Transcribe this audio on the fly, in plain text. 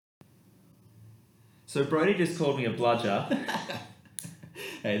So Brody just called me a bludger.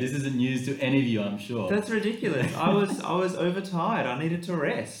 Hey, this isn't news to any of you, I'm sure. That's ridiculous. I was overtired. I needed to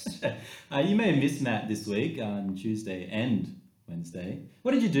rest. You may have missed Matt this week on Tuesday and Wednesday.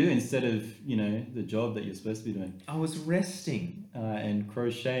 What did you do instead of, the job that you're supposed to be doing? I was resting. And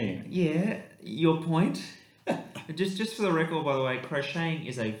crocheting. Yeah, your point. Just for the record, by the way, crocheting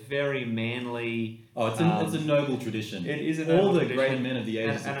is a very manly... Oh, it's a noble tradition. It is a noble All the tradition. great men of the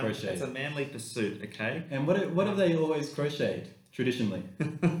ages have crocheted. It's a manly pursuit, okay? And what have they always crocheted, traditionally?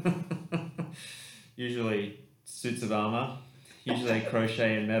 Usually suits of armour. Usually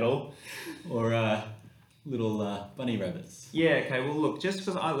crochet in metal. Or little bunny rabbits. Yeah, okay, well look, just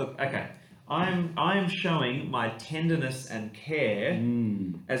because I'm showing my tenderness and care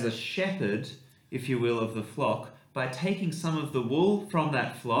as a shepherd, if you will, of the flock by taking some of the wool from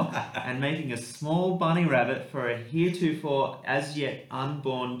that flock and making a small bunny rabbit for a heretofore as yet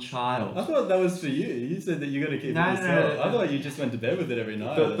unborn child. I thought that was for you. You said that you're going to keep it yourself. No. I thought you just went to bed with it every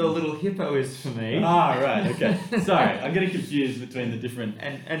night. The little hippo is for me. Ah, right, okay. Sorry, I'm getting confused between the different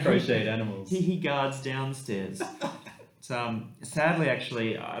and crocheted animals. He guards downstairs. Sadly,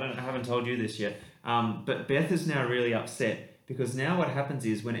 actually, I haven't told you this yet, but Beth is now really upset because now what happens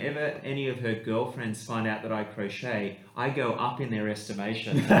is whenever any of her girlfriends find out that I crochet, I go up in their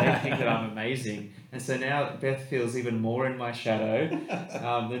estimation. They think that I'm amazing. And so now Beth feels even more in my shadow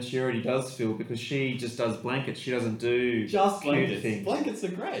than she already does feel because she just does blankets. She doesn't do just blankets. Things. Blankets are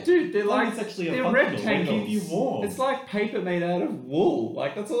great. Dude, they're rectangles. Keep you warm. It's like paper made out of wool.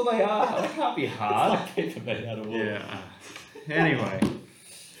 Like, that's all they are. They can't be hard. It's like paper made out of wool. Yeah. Anyway.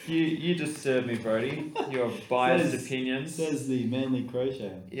 You disturb me, Brody. Your biased opinions. Says the manly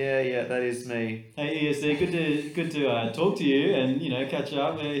crocheter. Yeah, that is me. Hey, ESC, good to talk to you and catch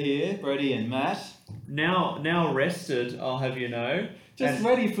up. We're here, Brody and Matt. Now rested, I'll have you know.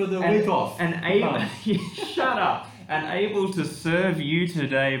 Ready for the week off. And able, shut up. And able to serve you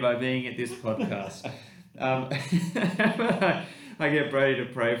today by being at this podcast. I get Brody to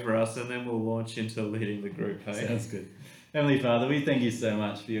pray for us, and then we'll launch into leading the group. Hey? Sounds good. Heavenly Father, we thank you so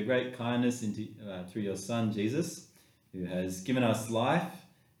much for your great kindness through your Son, Jesus, who has given us life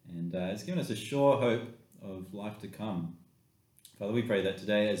and has given us a sure hope of life to come. Father, we pray that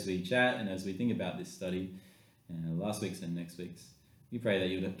today as we chat and as we think about this study, last week's and next week's, we pray that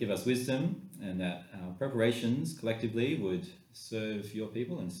you would give us wisdom and that our preparations collectively would serve your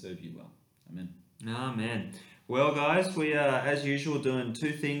people and serve you well. Amen. Amen. Well, guys, we are, as usual, doing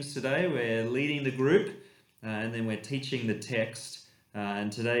two things today. We're leading the group. And then we're teaching the text.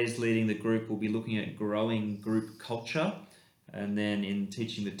 And today's leading the group, we'll be looking at growing group culture. And then in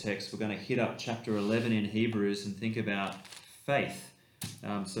teaching the text, we're going to hit up chapter 11 in Hebrews and think about faith.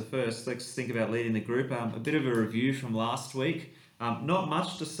 So first, let's think about leading the group. A bit of a review from last week. Not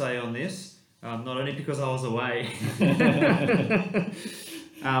much to say on this, not only because I was away,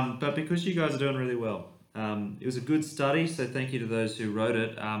 but because you guys are doing really well. It was a good study, so thank you to those who wrote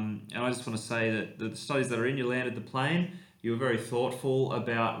it. And I just want to say that the studies that are in, you landed the plane. You were very thoughtful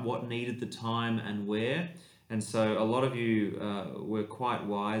about what needed the time and where. And so a lot of you were quite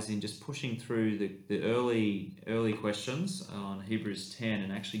wise in just pushing through the early questions on Hebrews 10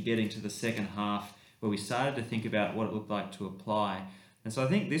 and actually getting to the second half where we started to think about what it looked like to apply. And so I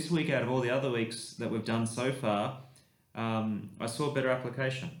think this week, out of all the other weeks that we've done so far, I saw better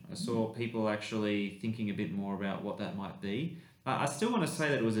application. I saw people actually thinking a bit more about what that might be. I still want to say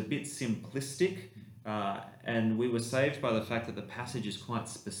that it was a bit simplistic, and we were saved by the fact that the passage is quite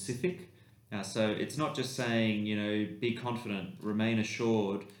specific. So it's not just saying, be confident, remain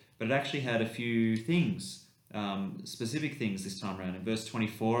assured, but it actually had a few things, specific things this time around. In verse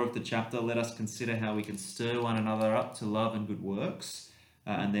 24 of the chapter, let us consider how we can stir one another up to love and good works.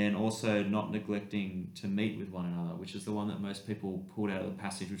 And then also not neglecting to meet with one another, which is the one that most people pulled out of the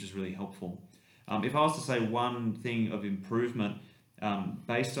passage, which is really helpful. If I was to say one thing of improvement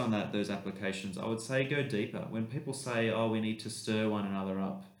based on those applications, I would say go deeper. When people say, we need to stir one another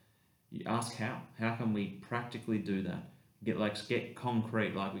up, you ask how. How can we practically do that? Get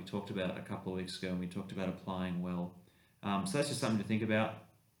concrete, like we talked about a couple of weeks ago, and we talked about applying well. So that's just something to think about.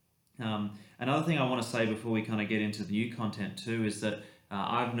 Another thing I want to say before we kind of get into the new content too is that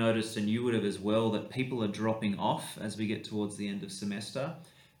I've noticed, and you would have as well, that people are dropping off as we get towards the end of semester.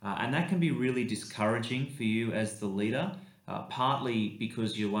 And that can be really discouraging for you as the leader, partly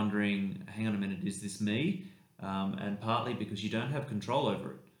because you're wondering, hang on a minute, is this me? And partly because you don't have control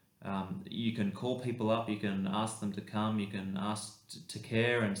over it. You can call people up, you can ask them to come, you can ask to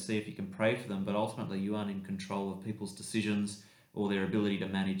care and see if you can pray for them, but ultimately you aren't in control of people's decisions or their ability to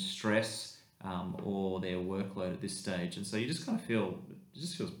manage stress or their workload at this stage. And so you just kind of feel, it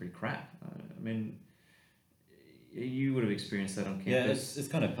just feels pretty crap. I mean, you would have experienced that on campus. Yeah,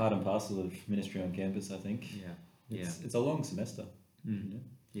 it's kind of part and parcel of ministry on campus, I think. It's a long semester. Mm. You know?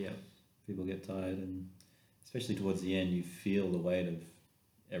 Yeah. People get tired, and especially towards the end, you feel the weight of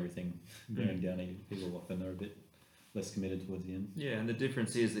everything bearing down on you. People often are a bit less committed towards the end. Yeah, and the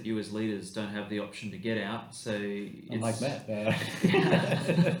difference is that you as leaders don't have the option to get out, so Unlike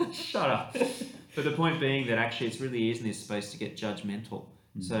Matt. Shut up. But the point being that actually it's really easy in this space to get judgmental.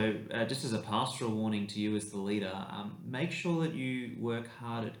 So just as a pastoral warning to you as the leader, make sure that you work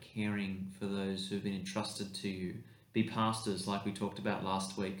hard at caring for those who have been entrusted to you. Be pastors like we talked about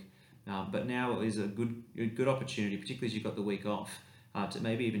last week. But now is a good opportunity, particularly as you've got the week off, to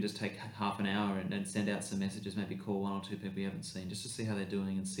maybe even just take half an hour and send out some messages, maybe call one or two people you haven't seen, just to see how they're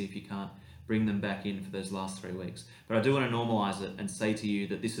doing and see if you can't bring them back in for those last 3 weeks. But I do want to normalize it and say to you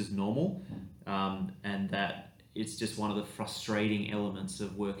that this is normal, and that it's just one of the frustrating elements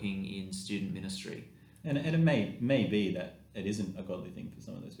of working in student ministry. And it may be that it isn't a godly thing for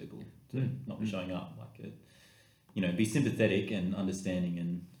some of those people to not be showing up. Like it, be sympathetic and understanding,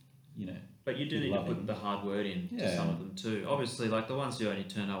 and But you do need to put the hard word in to some of them too. Obviously, like the ones who only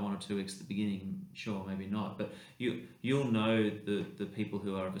turned up 1 or 2 weeks at the beginning, sure, maybe not. But you'll know the people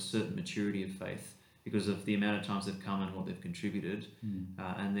who are of a certain maturity of faith because of the amount of times they've come and what they've contributed.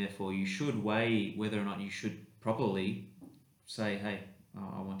 And therefore you should weigh whether or not you should properly say, hey,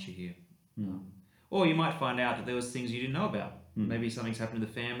 I want you here. Or you might find out that there was things you didn't know about. Maybe something's happened to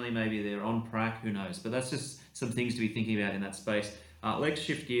the family, maybe they're on prac, who knows. But that's just some things to be thinking about in that space. Let's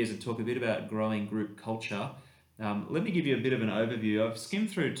shift gears and talk a bit about growing group culture. Let me give you a bit of an overview. I've skimmed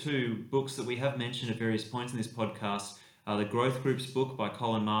through 2 books that we have mentioned at various points in this podcast. The Growth Groups book by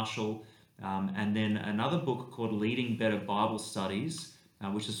Colin Marshall, and then another book called Leading Better Bible Studies,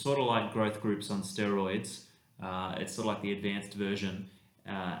 which is sort of like Growth Groups on steroids. It's sort of like the advanced version.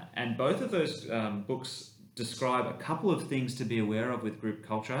 And both of those books describe a couple of things to be aware of with group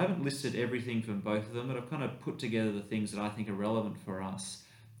culture. I haven't listed everything from both of them, but I've kind of put together the things that I think are relevant for us.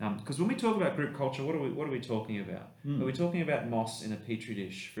 Because when we talk about group culture, what are we talking about? Are we talking about moss in a petri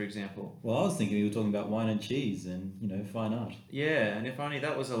dish, for example? Well, I was thinking we were talking about wine and cheese and fine art. Yeah, and if only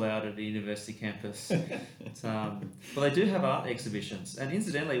that was allowed at the university campus. But they do have art exhibitions, and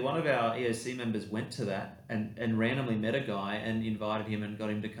incidentally, one of our EOC members went to that and randomly met a guy and invited him and got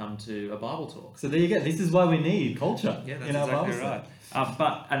him to come to a Bible talk. So there you go. This is why we need culture. Yeah, that's in our exactly Bible right.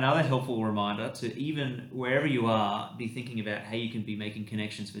 But another helpful reminder to even wherever you are, be thinking about how you can be making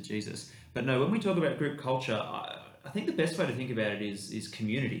connections for Jesus. But no, when we talk about group culture, I think the best way to think about it is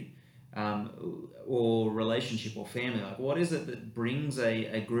community, or relationship or family. Like, what is it that brings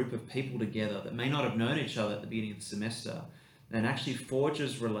a group of people together that may not have known each other at the beginning of the semester and actually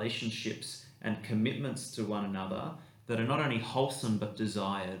forges relationships and commitments to one another that are not only wholesome but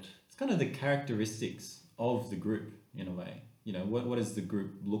desired? It's kind of the characteristics of the group in a way. What does the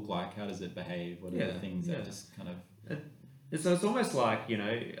group look like? How does it behave? What are the things that just kind of... So it's almost like,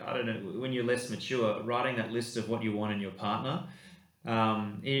 I don't know, when you're less mature, writing that list of what you want in your partner.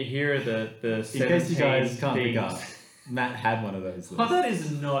 Here are the 17 in case you guys can't things. pick up, Matt had one of those lists. Oh, that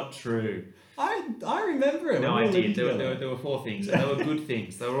is not true. I remember it. No, I did. There were 4 things. And they were good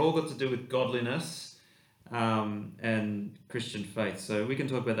things. They were all got to do with godliness and Christian faith. So we can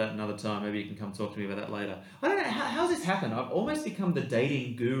talk about that another time. Maybe you can come talk to me about that later. I don't know, how's this happened? I've almost become the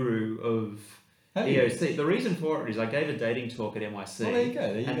dating guru of EOC. The reason for it is I gave a dating talk at NYC. Well, there you go.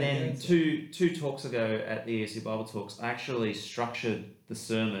 And then two talks ago at the EOC Bible Talks, I actually structured the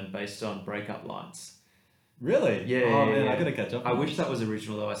sermon based on breakup lines. Really? Yeah. Oh, man, I got to catch up. I wish that was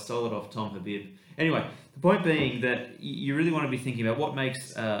original, though. I stole it off Tom Habib. Anyway, the point being that you really want to be thinking about what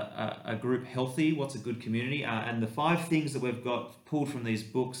makes a group healthy, what's a good community, and the 5 things that we've got pulled from these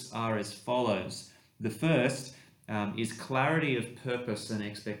books are as follows. The first is clarity of purpose and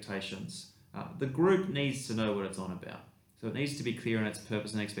expectations. The group needs to know what it's on about. So it needs to be clear on its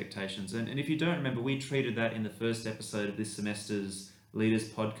purpose and expectations. And if you don't remember, we treated that in the first episode of this semester's Leaders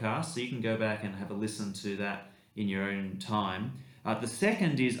podcast, so you can go back and have a listen to that in your own time. The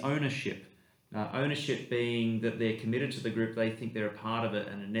second is ownership. Ownership being that they're committed to the group, they think they're a part of it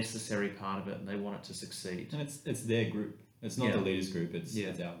and a necessary part of it, and they want it to succeed. And it's their group. It's not the leaders group, it's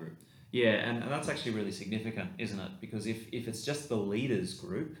our group. Yeah, and that's actually really significant, isn't it? Because if it's just the leaders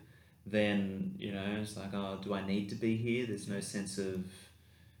group, then, it's like, oh, do I need to be here? There's no sense of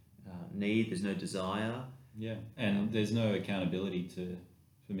need, there's no desire. Yeah, and there's no accountability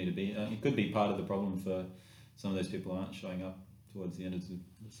for me to be. It could be part of the problem for some of those people who aren't showing up towards the end of the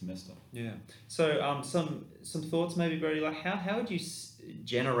semester. Yeah. So some thoughts maybe, Brody, like how would you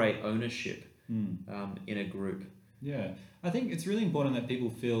generate ownership in a group? Yeah, I think it's really important that people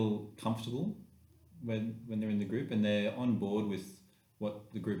feel comfortable when they're in the group and they're on board with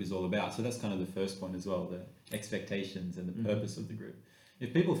what the group is all about. So that's kind of the first point as well, the expectations and the purpose of the group.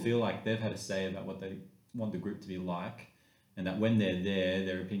 If people feel like they've had a say about what they want the group to be like, and that when they're there,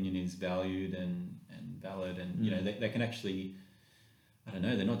 their opinion is valued and valid, and you know they can actually, I don't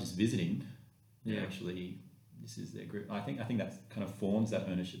know, they're not just visiting, they're actually, this is their group. I think that kind of forms that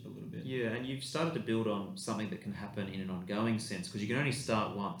ownership a little bit. Yeah, and you've started to build on something that can happen in an ongoing sense, because you can only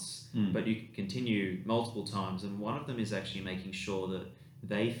start once, but you can continue multiple times. And one of them is actually making sure that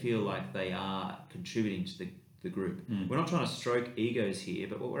they feel like they are contributing to the group. We're not trying to stroke egos here,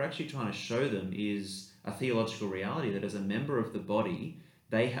 but what we're actually trying to show them is a theological reality that as a member of the body,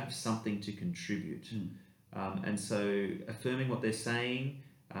 they have something to contribute. And so affirming what they're saying,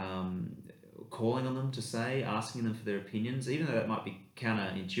 calling on them to say, asking them for their opinions, even though that might be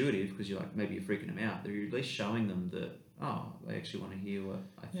counterintuitive because you're like, maybe you're freaking them out, they're at least showing them that, oh, they actually want to hear what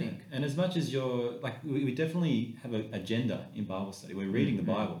I think. And as much as you're, like, we definitely have an agenda in Bible study. We're reading the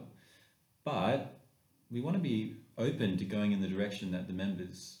Bible, but we want to be open to going in the direction that the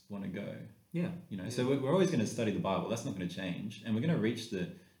members want to go. Yeah. You know, so we're always going to study the Bible. That's not going to change. And we're going to reach the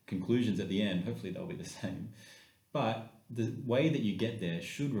conclusions at the end. Hopefully they'll be the same. But the way that you get there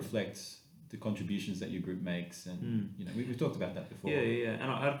should reflect the contributions that your group makes. And, you know, we've talked about that before. Yeah. And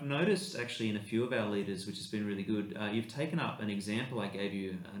I've noticed actually in a few of our leaders, which has been really good, you've taken up an example I gave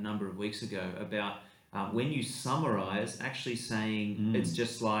you a number of weeks ago about when you summarize, actually saying it's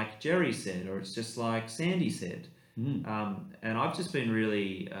just like Jerry said, or it's just like Sandy said. And I've just been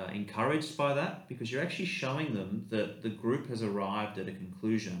really encouraged by that, because you're actually showing them that the group has arrived at a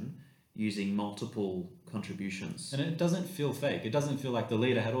conclusion using multiple contributions. And it doesn't feel fake. It doesn't feel like the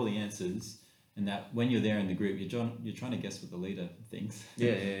leader had all the answers, and that when you're there in the group, you're trying to guess what the leader thinks.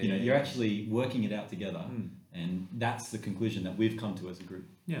 You're actually working it out together, and that's the conclusion that we've come to as a group.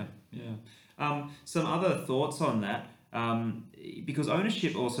 Some other thoughts on that. Because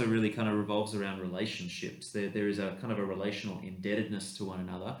ownership also really kind of revolves around relationships. There is a kind of a relational indebtedness to one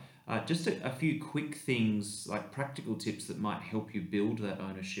another. Just a few quick things, like practical tips that might help you build that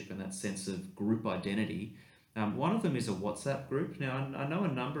ownership and that sense of group identity. One of them is a WhatsApp group. Now, I know a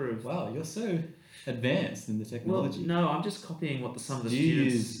number of... Wow, you're so advanced in the technology. Well, no, I'm just copying what some of the students... Do you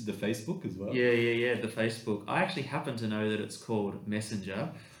use the Facebook as well? Yeah, the Facebook. I actually happen to know that it's called Messenger.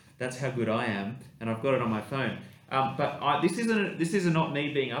 That's how good I am, and I've got it on my phone. But this isn't not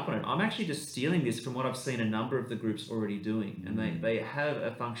me being up on it. I'm actually just stealing this from what I've seen a number of the groups already doing. And they have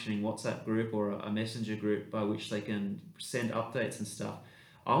a functioning WhatsApp group or a Messenger group by which they can send updates and stuff.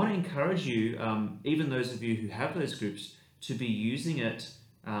 I want to encourage you, even those of you who have those groups, to be using it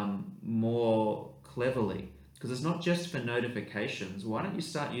more cleverly. Because it's not just for notifications. Why don't you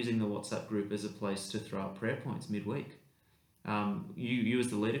start using the WhatsApp group as a place to throw up prayer points midweek? You as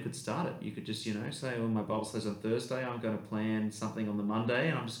the leader could start it. You could just, say, well, my Bible says on Thursday, I'm going to plan something on the Monday,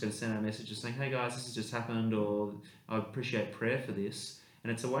 and I'm just going to send out a message just saying, hey guys, this has just happened, or I appreciate prayer for this.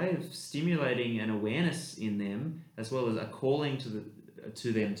 And it's a way of stimulating an awareness in them, as well as a calling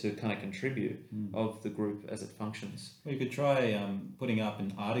to them to kind of contribute of the group as it functions. Well, you could try putting up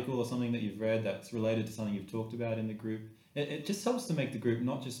an article or something that you've read that's related to something you've talked about in the group. It just helps to make the group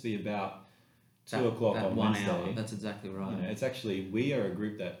not just be about 2 o'clock on 1 Wednesday. hour. That's exactly right. It's actually, we are a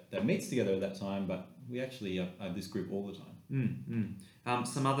group that meets together at that time, but we actually are this group all the time.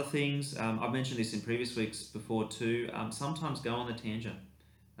 Some other things, I've mentioned this in previous weeks before too, sometimes go on the tangent.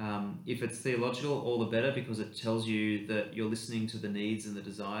 If it's theological, all the better, because it tells you that you're listening to the needs and the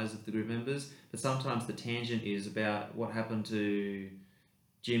desires of the group members. But sometimes the tangent is about what happened to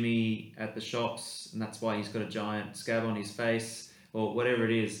Jimmy at the shops, and that's why he's got a giant scab on his face, or whatever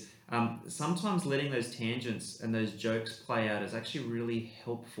it is. Sometimes letting those tangents and those jokes play out is actually really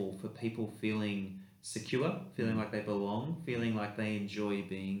helpful for people feeling secure, feeling like they belong, feeling like they enjoy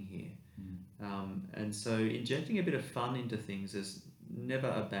being here. And so injecting a bit of fun into things is never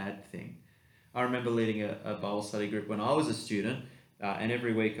a bad thing. I remember leading a Bible study group when I was a student, and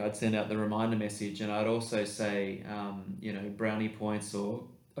every week I'd send out the reminder message, and I'd also say, brownie points or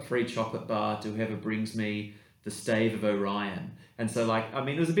a free chocolate bar to whoever brings me the stave of Orion. And so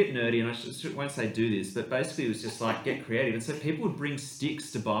it was a bit nerdy, and I won't say do this, but basically it was just like, get creative. And so people would bring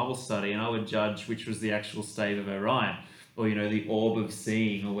sticks to Bible study, and I would judge which was the actual stave of Orion, or, the orb of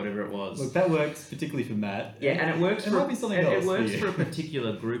seeing, or whatever it was. Look, that works particularly for Matt. Yeah, and it works might be something else. It works for a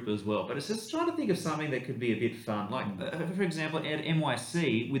particular group as well. But it's just trying to think of something that could be a bit fun. Like, for example, at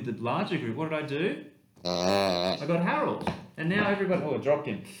NYC, with the larger group, what did I do? I got Harold. And now everybody... Oh, I dropped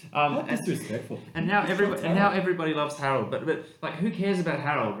him. Disrespectful. And now everybody loves Harold. But who cares about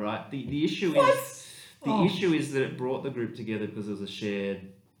Harold, right? The issue is... issue is that it brought the group together because there was a shared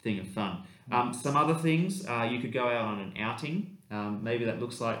thing of fun. Some other things, you could go out on an outing. Maybe that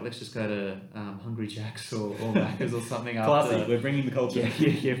looks like, let's just go to Hungry Jack's or Macca's or something. Classic, we're bringing the culture.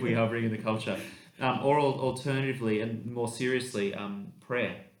 Yeah, we are bringing the culture. Or alternatively, and more seriously,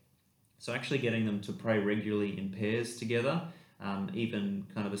 prayer. So actually getting them to pray regularly in pairs together, even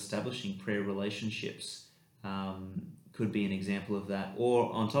kind of establishing prayer relationships could be an example of that.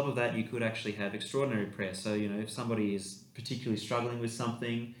 Or on top of that, you could actually have extraordinary prayer. So, if somebody is particularly struggling with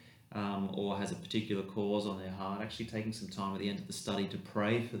something or has a particular cause on their heart, actually taking some time at the end of the study to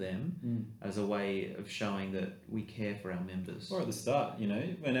pray for them as a way of showing that we care for our members. Or at the start,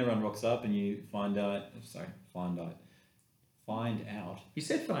 when everyone rocks up and you find out. You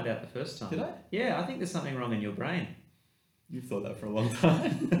said find out the first time. Did I? Yeah, I think there's something wrong in your brain. You've thought that for a long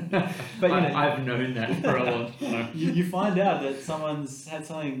time. But I've known that for a long time. You find out that someone's had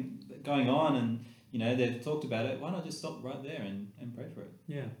something going on and they've talked about it. Why not just stop right there and pray for it?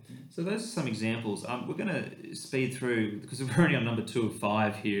 Yeah. So those are some examples. We're going to speed through because we're already on number 2 of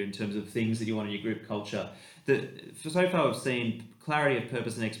 5 here in terms of things that you want in your group culture. So far we've seen clarity of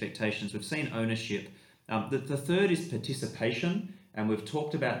purpose and expectations. We've seen ownership. The third is participation, and we've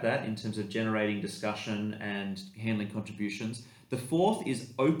talked about that in terms of generating discussion and handling contributions. The fourth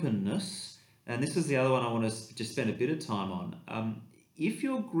is openness, and this is the other one I want to just spend a bit of time on. If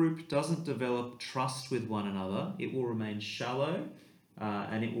your group doesn't develop trust with one another, it will remain shallow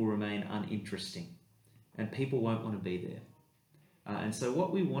and it will remain uninteresting, and people won't want to be there. And so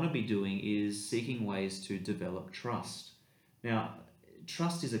what we want to be doing is seeking ways to develop trust. Now,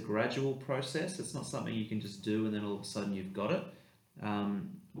 trust is a gradual process. It's not something you can just do and then all of a sudden you've got it.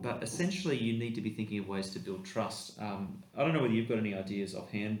 But essentially you need to be thinking of ways to build trust. I don't know whether you've got any ideas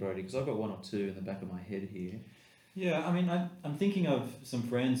offhand, Brody, because I've got 1 or 2 in the back of my head here. Yeah, I mean, I'm thinking of some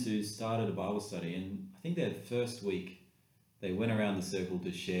friends who started a Bible study, and I think their first week they went around the circle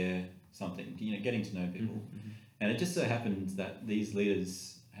to share something, getting to know people. Mm-hmm. And it just so happened that these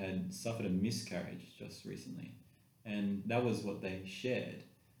leaders had suffered a miscarriage just recently. And that was what they shared.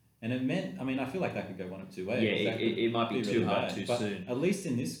 And it meant, I feel like that could go one of 2 ways. Yeah, it might be too really hard bad. too but soon. At least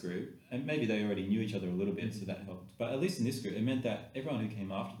in this group, and maybe they already knew each other a little bit, so that helped. But at least in this group, it meant that everyone who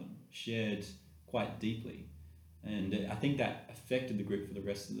came after them shared quite deeply. And I think that affected the group for the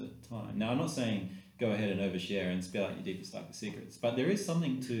rest of the time. Now, I'm not saying go ahead and overshare and spill out your deepest, darkest secrets, but there is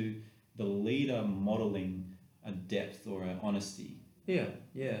something to the leader modeling a depth or an honesty. Yeah.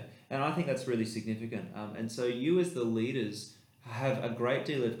 And I think that's really significant. And so you as the leaders have a great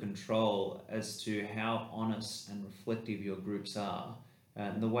deal of control as to how honest and reflective your groups are.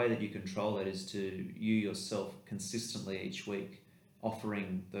 And the way that you control that is to you yourself consistently each week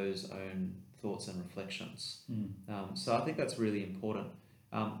offering those own thoughts and reflections. So I think that's really important.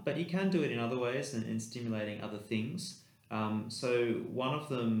 But you can do it in other ways and in stimulating other things. So one of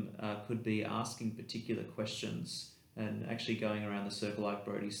them could be asking particular questions and actually going around the circle, like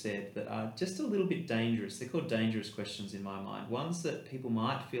Brody said, that are just a little bit dangerous. They're called dangerous questions in my mind. Ones that people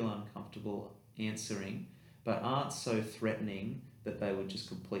might feel uncomfortable answering, but aren't so threatening that they would just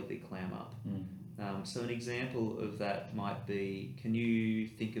completely clam up. So an example of that might be, can you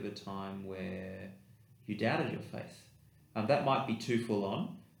think of a time where you doubted your faith? That might be too full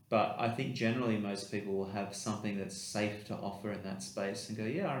on, but I think generally most people will have something that's safe to offer in that space and go,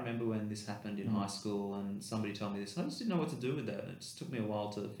 yeah, I remember when this happened in high school and somebody told me this. I just didn't know what to do with that. It just took me a while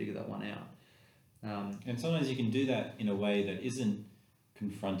to figure that one out. And sometimes you can do that in a way that isn't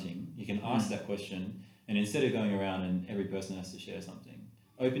confronting. You can ask that question, and instead of going around and every person has to share something,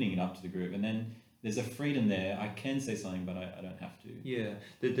 opening it up to the group, and then there's a freedom there. I can say something, but I don't have to. Yeah.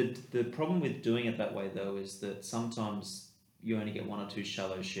 The problem with doing it that way, though, is that sometimes you only get 1 or 2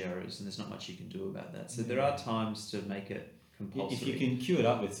 shallow sharers, and there's not much you can do about that. So there are times to make it compulsory. If you can cue it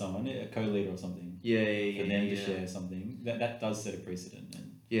up with someone, a co-leader or something, for them to share something, that does set a precedent.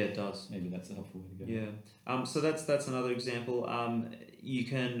 And yeah, it does. Maybe that's a helpful way to go. Yeah. So that's another example. You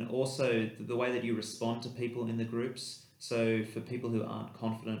can also, the way that you respond to people in the groups. So for people who aren't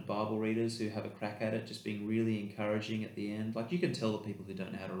confident Bible readers who have a crack at it, just being really encouraging at the end. Like you can tell the people who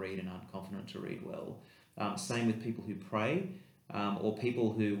don't know how to read and aren't confident to read well. Same with people who pray, or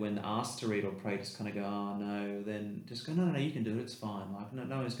people who, when asked to read or pray, just kind of go, oh no, then just go, no, you can do it, it's fine. Like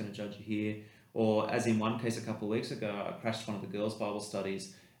no one's going to judge you here. Or as in one case a couple of weeks ago, I crashed one of the girls' Bible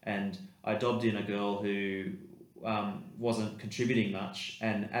studies and I dobbed in a girl who wasn't contributing much,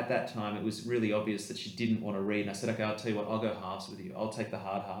 and at that time it was really obvious that she didn't want to read, and I said, okay, I'll tell you what, I'll go halves with you. I'll take the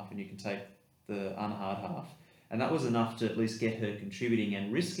hard half and you can take the unhard half. And that was enough to at least get her contributing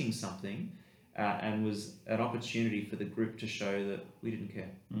and risking something, and was an opportunity for the group to show that we didn't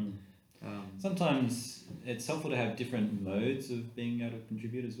care. Sometimes it's helpful to have different modes of being able to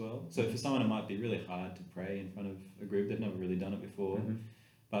contribute as well. So for someone, it might be really hard to pray in front of a group. They've never really done it before.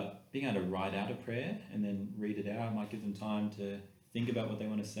 But being able to write out a prayer and then read it out might give them time to think about what they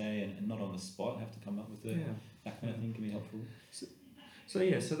want to say and not on the spot have to come up with it. That kind of thing can be helpful. So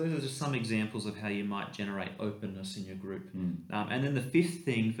those are just some examples of how you might generate openness in your group. And then the fifth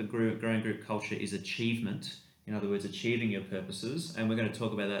thing for growing group culture is achievement. In other words, achieving your purposes. And we're going to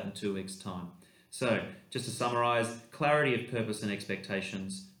talk about that in 2 weeks' time. So just to summarize, clarity of purpose and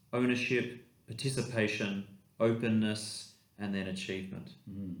expectations, ownership, participation, openness, and then achievement.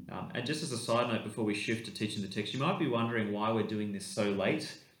 And just as a side note, before we shift to teaching the text, you might be wondering why we're doing this so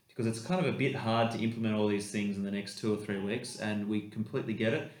late, because it's kind of a bit hard to implement all these things in the next 2 or 3 weeks, and we completely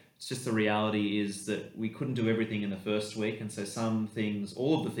get it. It's just the reality is that we couldn't do everything in the first week, and so some things,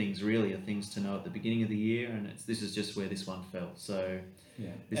 all of the things really, are things to know at the beginning of the year, and this is just where this one fell. So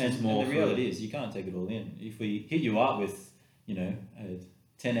this is more. And the reality is, you can't take it all in. If we hit you up with, a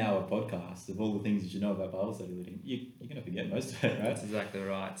 10-hour podcast of all the things that you know about Bible study leading, you're going to forget most of it, right? That's exactly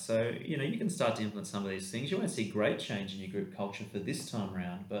right. So, you can start to implement some of these things. You won't see great change in your group culture for this time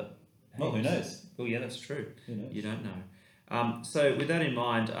round, but... Well, who knows? Well, yeah, that's true. Who knows? You don't know. So with that in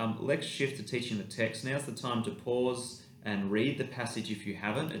mind, let's shift to teaching the text. Now's the time to pause and read the passage if you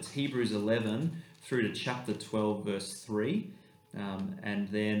haven't. It's Hebrews 11 through to chapter 12, verse 3. And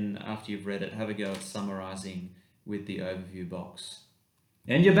then after you've read it, have a go at summarising with the overview box.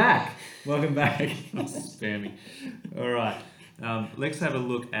 And you're back. Welcome back. Spare me. All right. Let's have a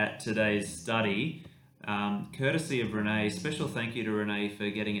look at today's study. Courtesy of Renee. Special thank you to Renee for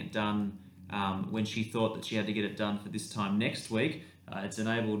getting it done when she thought that she had to get it done for this time next week. It's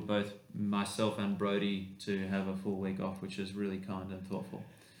enabled both myself and Brody to have a full week off, which is really kind and thoughtful.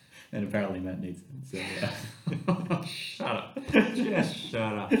 And apparently Matt needs it. So, Shut up. Just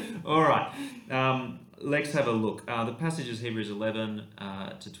shut up. All right. Let's have a look. The passage is Hebrews 11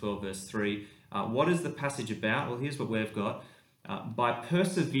 to 12, verse 3. What is the passage about? Well, here's what we've got. By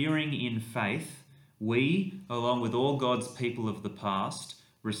persevering in faith, we, along with all God's people of the past,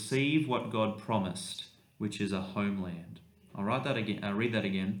 receive what God promised, which is a homeland. I'll read that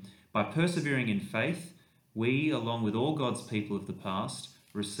again. By persevering in faith, we, along with all God's people of the past,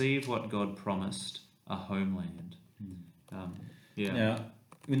 receive what God promised, a homeland. Now,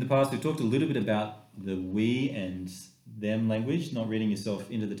 in the past, we've talked a little bit about the we and them language, not reading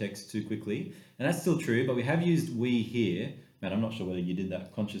yourself into the text too quickly. And that's still true, but we have used we here. Matt, I'm not sure whether you did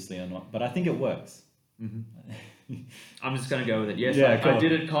that consciously or not, but I think it works. I'm just going to go with it. Yes, cool. I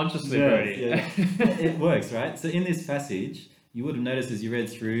did it consciously, Brody. Yeah. It works, right? So in this passage, you would have noticed as you read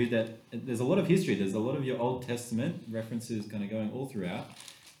through that there's a lot of history. There's a lot of your Old Testament references kind of going all throughout.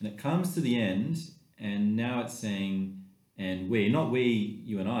 And it comes to the end, and now it's saying, and we, not we,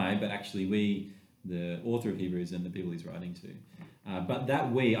 you and I, but actually we, the author of Hebrews and the people he's writing to. But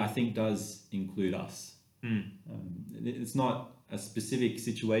that we, I think, does include us. It's not a specific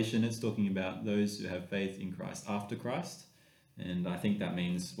situation. It's talking about those who have faith in Christ after Christ. And I think that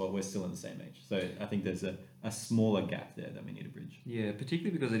means, well, we're still in the same age. So I think there's a smaller gap there that we need to bridge. Yeah,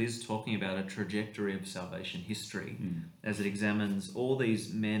 particularly because it is talking about a trajectory of salvation history as it examines all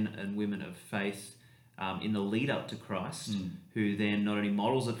these men and women of faith in the lead up to Christ, who then not only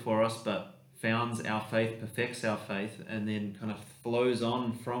models it for us, but founds our faith, perfects our faith, and then kind of flows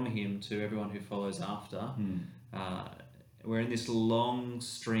on from him to everyone who follows after. We're in this long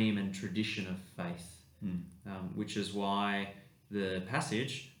stream and tradition of faith, which is why the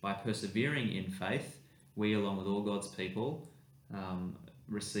passage, by persevering in faith, we, along with all God's people,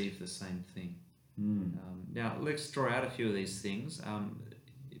 receive the same thing. Now, let's draw out a few of these things.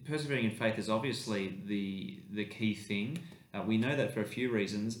 Persevering in faith is obviously the key thing. We know that for a few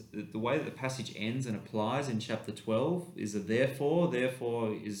reasons. The way that the passage ends and applies in chapter 12 is a therefore.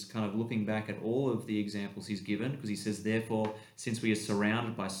 Therefore is kind of looking back at all of the examples he's given, because he says, therefore, since we are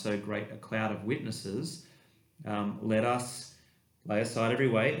surrounded by so great a cloud of witnesses, let us lay aside every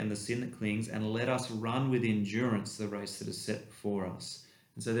weight and the sin that clings, and let us run with endurance the race that is set before us.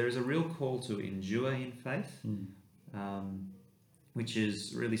 And so there is a real call to endure in faith, which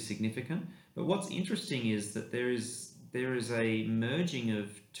is really significant. But what's interesting is that there is a merging of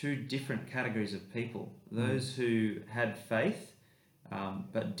two different categories of people. Those who had faith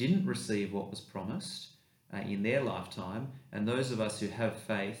but didn't receive what was promised in their lifetime, and those of us who have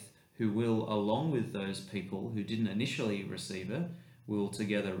faith who will, along with those people who didn't initially receive it, will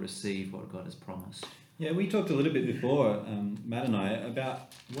together receive what God has promised. Yeah, we talked a little bit before, Matt and I,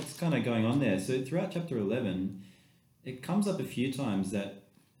 about what's kind of going on there. So throughout chapter 11, it comes up a few times that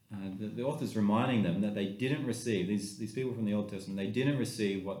the author's reminding them that they didn't receive, these people from the Old Testament, they didn't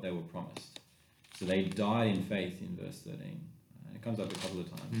receive what they were promised. So they died in faith in verse 13. It comes up a couple of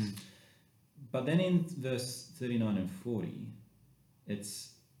times. But then in verse 39 and 40,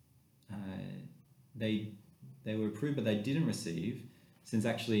 it's they were approved, but they didn't receive, since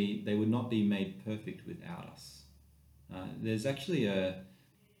actually they would not be made perfect without us. There's actually a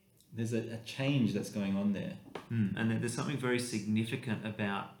change that's going on there. And there's something very significant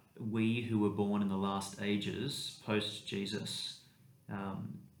about we who were born in the last ages, post Jesus.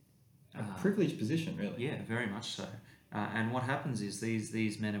 A privileged position, really. Yeah, very much so. And what happens is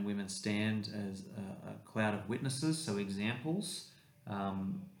these men and women stand as a cloud of witnesses, so examples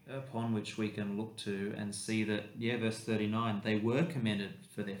upon which we can look to and see that, verse 39, they were commended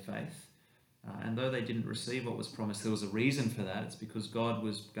for their faith. And though they didn't receive what was promised, there was a reason for that. It's because God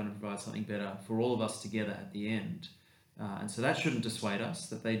was going to provide something better for all of us together at the end. And so that shouldn't dissuade us,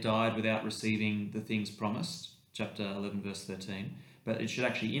 that they died without receiving the things promised, chapter 11, verse 13. But it should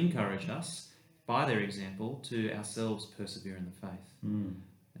actually encourage us, by their example, to ourselves persevere in the faith.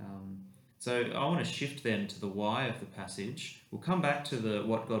 So I want to shift then to the why of the passage. We'll come back to the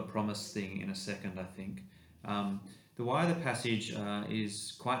what God promised thing in a second, I think. The why of the passage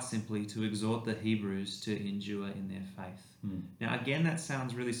is quite simply to exhort the Hebrews to endure in their faith. Now, again, that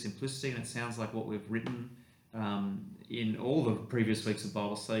sounds really simplistic, and it sounds like what we've written in all the previous weeks of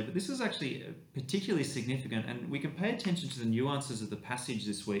Bible study, but this is actually particularly significant, and we can pay attention to the nuances of the passage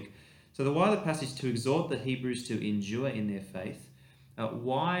this week. So the why of the passage, to exhort the Hebrews to endure in their faith.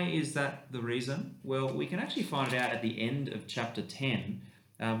 Why is that the reason? Well, we can actually find it out at the end of chapter 10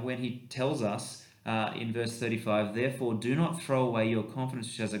 when he tells us in verse 35, "Therefore do not throw away your confidence,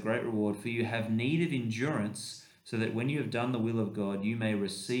 which has a great reward, for you have need of endurance, so that when you have done the will of God, you may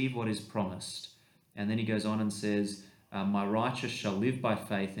receive what is promised." And then he goes on and says, "My righteous shall live by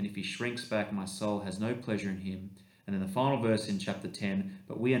faith, and if he shrinks back, my soul has no pleasure in him." And then the final verse in chapter 10,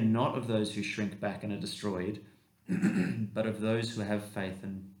 "But we are not of those who shrink back and are destroyed, but of those who have faith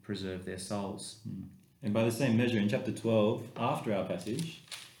and preserve their souls." And by the same measure, in chapter 12, after our passage,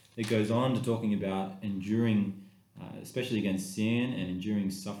 it goes on to talking about enduring, especially against sin and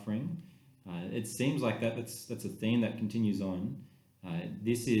enduring suffering. It seems like that's a theme that continues on.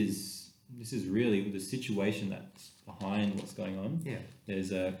 This is really the situation that's behind what's going on. Yeah.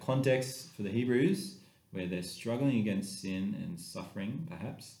 There's a context for the Hebrews where they're struggling against sin and suffering,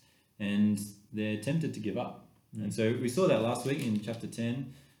 perhaps, and they're tempted to give up. And so we saw that last week in chapter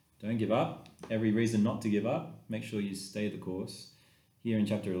 10. Don't give up. Every reason not to give up. Make sure you stay the course. Here in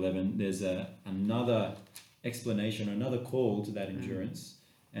chapter 11, there's another explanation, another call to that endurance.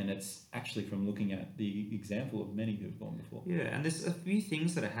 And it's actually from looking at the example of many who have gone before. Yeah, and there's a few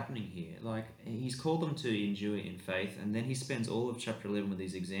things that are happening here. Like, he's called them to endure in faith, and then he spends all of chapter 11 with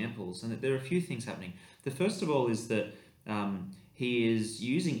these examples. And there are a few things happening. The first of all is that he is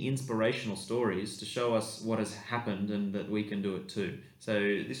using inspirational stories to show us what has happened and that we can do it too. So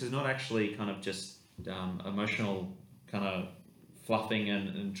this is not actually kind of just emotional kind of fluffing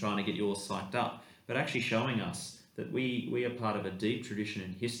and trying to get you all psyched up, but actually showing us that we are part of a deep tradition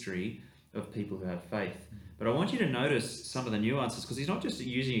in history of people who have faith. But I want you to notice some of the nuances, because he's not just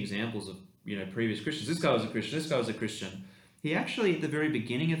using examples of previous Christians. This guy was a Christian, this guy was a Christian. He actually, at the very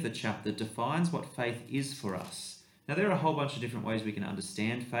beginning of the chapter, defines what faith is for us. Now, there are a whole bunch of different ways we can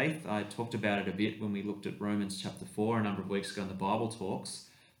understand faith. I talked about it a bit when we looked at Romans chapter 4 a number of weeks ago in the Bible Talks,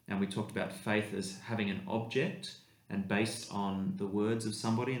 and we talked about faith as having an object and based on the words of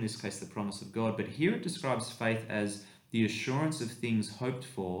somebody, in this case the promise of God. But here it describes faith as the assurance of things hoped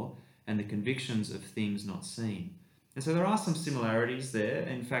for and the convictions of things not seen. And so there are some similarities there.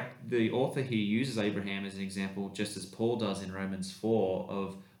 In fact, the author here uses Abraham as an example, just as Paul does in Romans 4,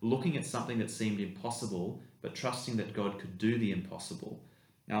 of looking at something that seemed impossible, but trusting that God could do the impossible.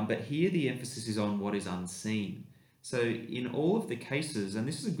 But here the emphasis is on what is unseen. So in all of the cases, and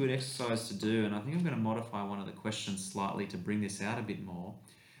this is a good exercise to do, and I think I'm going to modify one of the questions slightly to bring this out a bit more,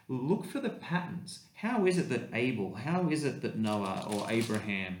 look for the patterns. How is it that Abel, how is it that Noah or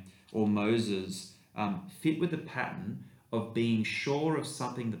Abraham or Moses fit with the pattern of being sure of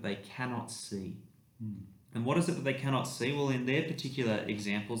something that they cannot see? And what is it that they cannot see? Well, in their particular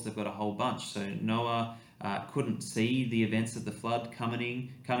examples, they've got a whole bunch. So Noah couldn't see the events of the flood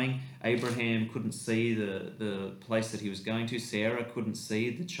coming. Abraham couldn't see the place that he was going to. Sarah couldn't see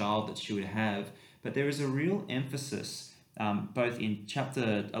the child that she would have. But there is a real emphasis, both in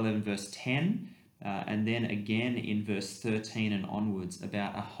chapter 11, verse 10, and then again in verse 13 and onwards,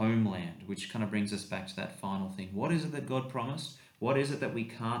 about a homeland, which kind of brings us back to that final thing. What is it that God promised? What is it that we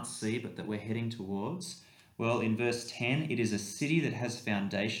can't see but that we're heading towards? Well, in verse 10, it is a city that has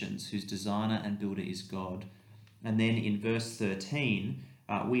foundations, whose designer and builder is God. And then in verse 13,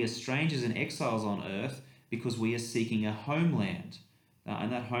 we are strangers and exiles on earth because we are seeking a homeland.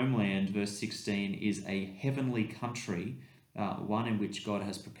 And that homeland, verse 16, is a heavenly country, one in which God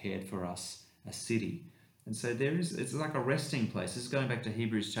has prepared for us a city. And so it's like a resting place. This is going back to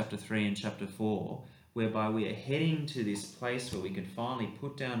Hebrews chapter 3 and chapter 4, whereby we are heading to this place where we can finally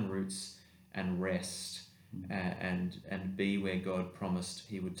put down roots and rest and be where God promised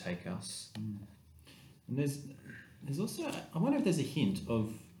he would take us. And there's also, I wonder if there's a hint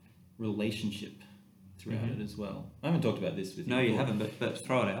of relationship throughout it as well. I haven't talked about this with you. No, you haven't, but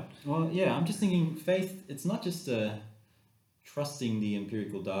throw it out. Well, yeah, I'm just thinking faith, it's not just trusting the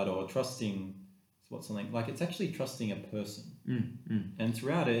empirical data or trusting something, like it's actually trusting a person. And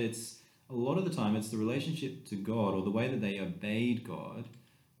throughout it, it's a lot of the time it's the relationship to God or the way that they obeyed God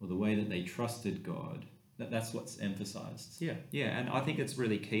or the way that they trusted God. That's what's emphasized. Yeah, and I think it's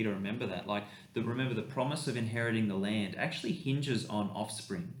really key to remember that. Like, remember the promise of inheriting the land actually hinges on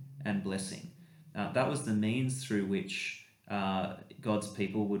offspring and blessing. That was the means through which God's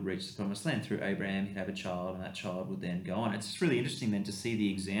people would reach the promised land. Through Abraham, he'd have a child, and that child would then go on. It's just really interesting then to see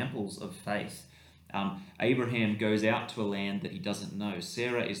the examples of faith. Abraham goes out to a land that he doesn't know.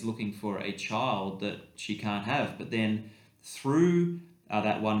 Sarah is looking for a child that she can't have, but then through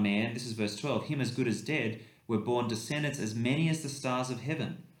that one man, this is verse 12, him as good as dead, were born descendants as many as the stars of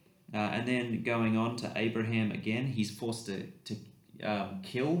heaven. And then going on to Abraham again, he's forced to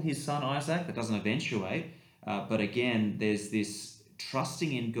kill his son Isaac. That doesn't eventuate. But again, there's this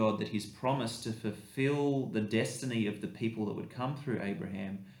trusting in God that he's promised to fulfill the destiny of the people that would come through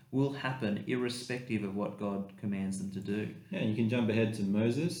Abraham will happen irrespective of what God commands them to do. Yeah, and you can jump ahead to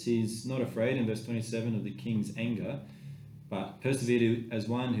Moses. He's not afraid in verse 27 of the king's anger, but persevered as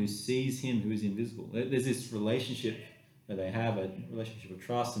one who sees him who is invisible. There's this relationship that they have, a relationship of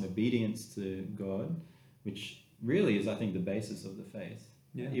trust and obedience to God, which really is, I think, the basis of the faith.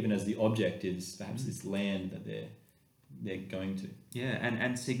 Yeah. Even as the object is perhaps this land that they're going to. Yeah,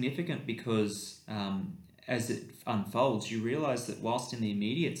 and significant because as it unfolds, you realise that whilst in the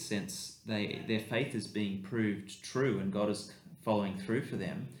immediate sense their faith is being proved true and God is following through for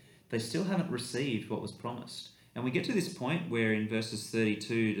them, they still haven't received what was promised. And we get to this point where in verses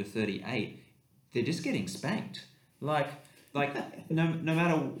 32 to 38, they're just getting spanked. Like no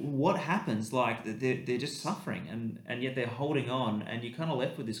matter what happens, like they're just suffering, and yet they're holding on, and you're kind of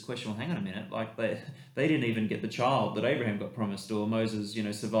left with this question: well, hang on a minute, like they didn't even get the child that Abraham got promised, or Moses,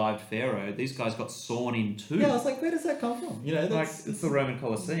 survived Pharaoh. These guys got sawn in two. Yeah, I was like, where does that come from? It's the Roman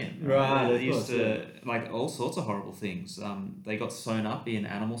Colosseum, right? They used to like all sorts of horrible things. They got sewn up in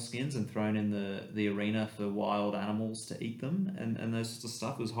animal skins and thrown in the arena for wild animals to eat them, and those sorts of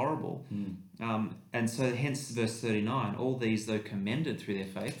stuff. It was horrible. And so hence verse 39, all these though commended through their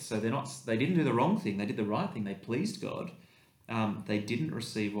faith. So they didn't do the wrong thing, they did the right thing, they pleased God. They didn't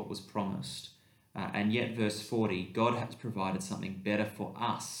receive what was promised. And yet verse 40, God has provided something better for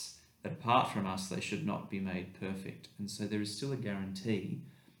us, that apart from us they should not be made perfect. And so there is still a guarantee,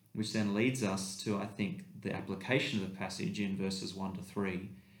 which then leads us to, I think, the application of the passage in verses 1 to 3,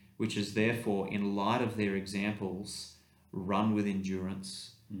 which is therefore, in light of their examples, run with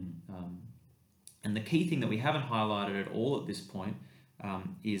endurance. And the key thing that we haven't highlighted at all at this point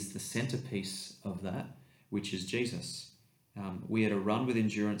is the centerpiece of that, which is Jesus. We are to run with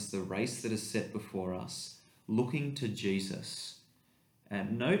endurance the race that is set before us, looking to Jesus.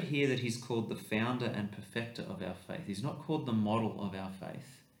 And note here that he's called the founder and perfecter of our faith. He's not called the model of our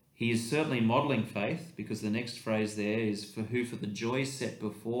faith. He is certainly modeling faith, because the next phrase there is for the joy set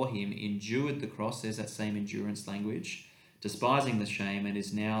before him endured the cross. There's that same endurance language, despising the shame, and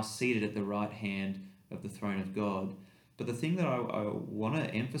is now seated at the right hand of the throne of God. But the thing that I want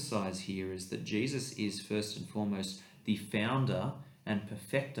to emphasize here is that Jesus is first and foremost the founder and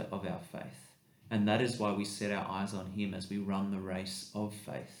perfecter of our faith. And that is why we set our eyes on him as we run the race of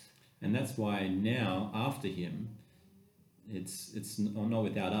faith. And that's why now, after him, it's not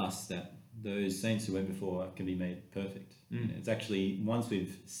without us that those saints who went before can be made perfect. It's actually, once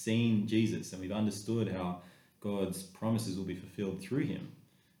we've seen Jesus and we've understood how God's promises will be fulfilled through him,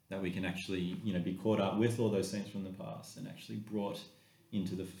 that we can actually, be caught up with all those saints from the past and actually brought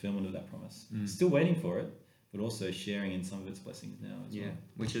into the fulfillment of that promise. Still waiting for it, but also sharing in some of its blessings now as well.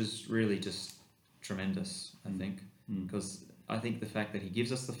 Which is really just tremendous, I think, because I think the fact that he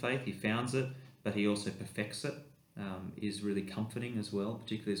gives us the faith, he founds it, but he also perfects it, is really comforting as well,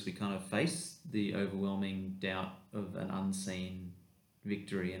 particularly as we kind of face the overwhelming doubt of an unseen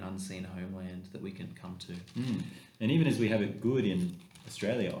victory, an unseen homeland that we can come to. And even as we have it good in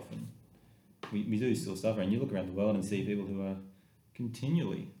Australia often, we do still suffer. And you look around the world and see people who are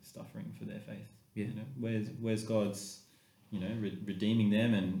continually suffering for their faith. Yeah. You know, where's God's, redeeming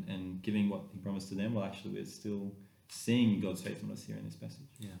them and giving what He promised to them? Well, actually, we're still seeing God's faithfulness here in this passage.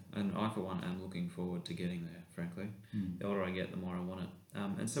 Yeah, and I, for one, am looking forward to getting there, frankly. The older I get, the more I want it.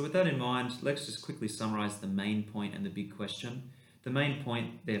 And so with that in mind, let's just quickly summarise the main point and the big question. The main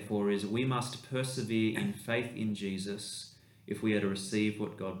point, therefore, is we must persevere in faith in Jesus if we are to receive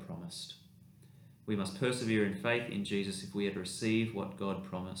what God promised. We must persevere in faith in Jesus if we are to receive what God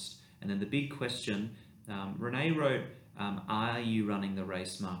promised. And then the big question, Renee wrote, are you running the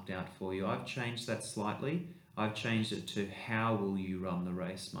race marked out for you? I've changed that slightly. I've changed it to how will you run the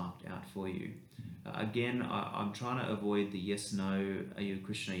race marked out for you? Again, I'm trying to avoid the yes, no, are you a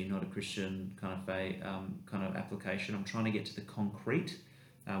Christian, are you not a Christian kind of application. I'm trying to get to the concrete,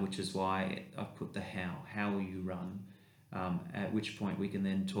 which is why I've put the how. How will you run? At which point we can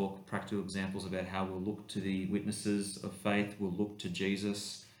then talk practical examples about how we'll look to the witnesses of faith, we'll look to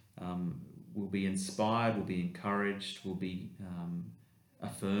Jesus, we'll be inspired, we'll be encouraged, we'll be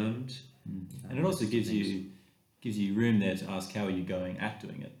affirmed. And it also gives you room there to ask, how are you going at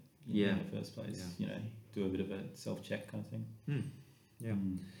doing it in the first place? Yeah. Do a bit of a self-check kind of thing. Yeah.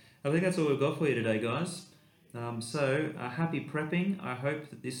 I think that's all we've got for you today, guys. So happy prepping. I hope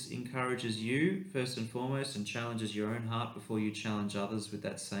that this encourages you first and foremost and challenges your own heart before you challenge others with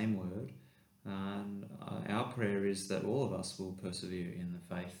that same word. And our prayer is that all of us will persevere in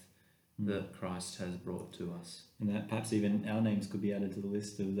the faith that Christ has brought to us. And that perhaps even our names could be added to the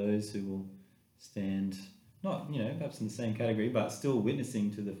list of those who will stand, not, perhaps in the same category, but still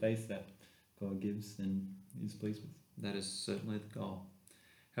witnessing to the faith that God gives and is pleased with. That is certainly the goal.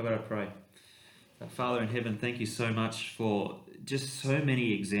 How about I pray? Father in heaven, thank you so much for just so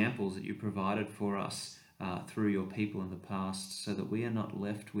many examples that you provided for us through your people in the past so that we are not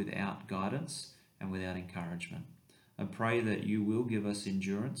left without guidance and without encouragement. I pray that you will give us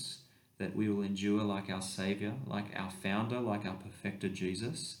endurance, that we will endure like our Saviour, like our Founder, like our Perfecter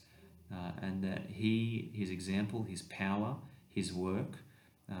Jesus, and that His example, His power, His work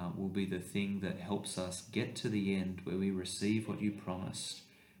will be the thing that helps us get to the end where we receive what you promised,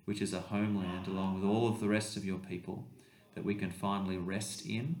 which is a homeland along with all of the rest of your people that we can finally rest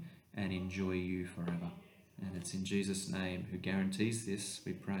in and enjoy you forever. And it's in Jesus' name, who guarantees this,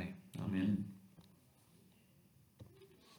 we pray. Amen.